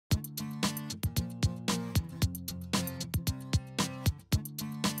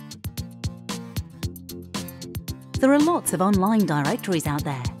There are lots of online directories out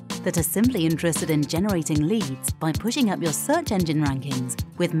there that are simply interested in generating leads by pushing up your search engine rankings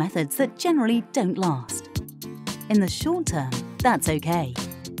with methods that generally don't last. In the short term, that's okay.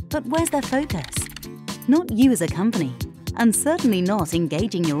 But where's their focus? Not you as a company, and certainly not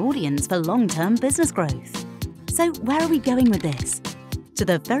engaging your audience for long-term business growth. So where are we going with this? To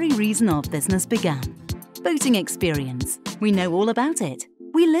the very reason our business began. Boating experience. We know all about it.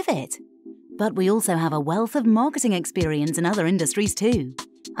 We live it. But we also have a wealth of marketing experience in other industries too.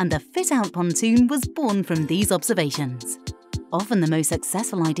 And the Fit Out Pontoon was born from these observations. Often the most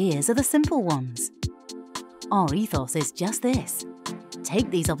successful ideas are the simple ones. Our ethos is just this. Take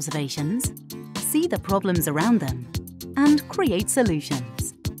these observations, see the problems around them, and create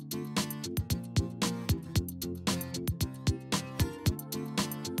solutions.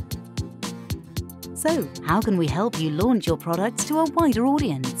 So, how can we help you launch your products to a wider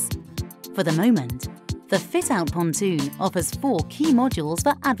audience? For the moment, the Fit Out Pontoon offers 4 key modules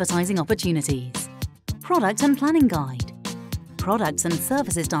for advertising opportunities: Product and Planning Guide, Products and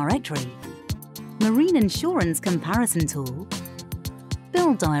Services Directory, Marine Insurance Comparison Tool,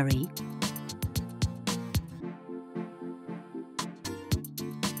 Build Diary,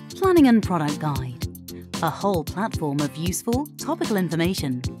 Planning and Product Guide, a whole platform of useful, topical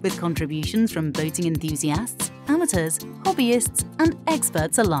information with contributions from boating enthusiasts, amateurs, hobbyists, and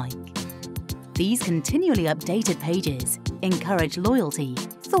experts alike. These continually updated pages encourage loyalty,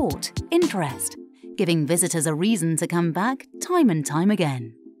 thought, interest, giving visitors a reason to come back time and time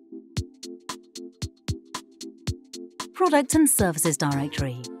again. Product and Services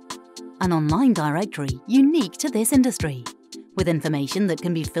Directory, an online directory unique to this industry, with information that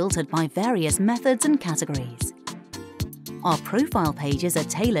can be filtered by various methods and categories. Our profile pages are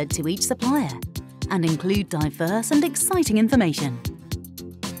tailored to each supplier and include diverse and exciting information.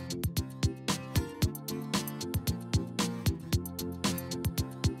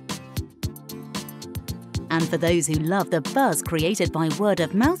 And for those who love the buzz created by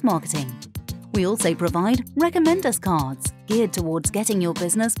word-of-mouth marketing, we also provide Recommend Us cards geared towards getting your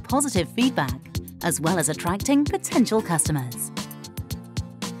business positive feedback, as well as attracting potential customers.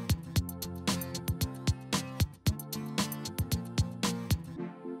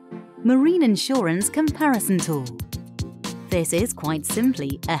 Marine Insurance Comparison Tool. This is quite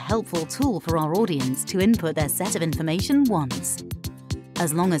simply a helpful tool for our audience to input their set of information once.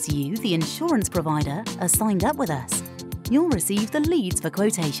 As long as you, the insurance provider, are signed up with us, you'll receive the leads for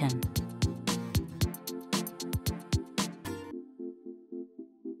quotation.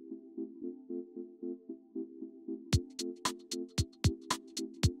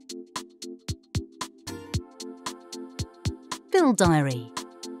 Build Diary.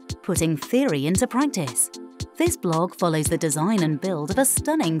 Putting theory into practice. This blog follows the design and build of a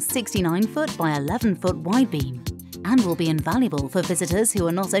stunning 69-foot by 11-foot wide beam and will be invaluable for visitors who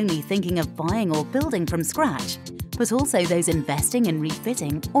are not only thinking of buying or building from scratch, but also those investing in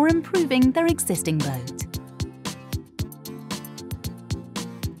refitting or improving their existing boat.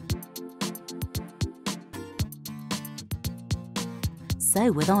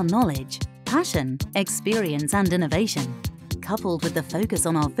 So with our knowledge, passion, experience and innovation, coupled with the focus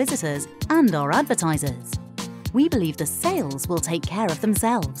on our visitors and our advertisers, we believe the sales will take care of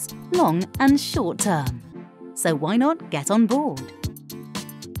themselves, long and short term. So why not get on board?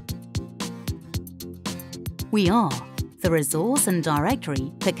 We are the resource and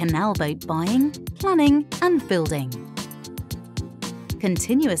directory for canal boat buying, planning and building.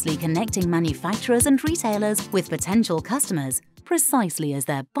 Continuously connecting manufacturers and retailers with potential customers precisely as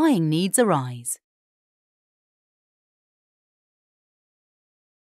their buying needs arise.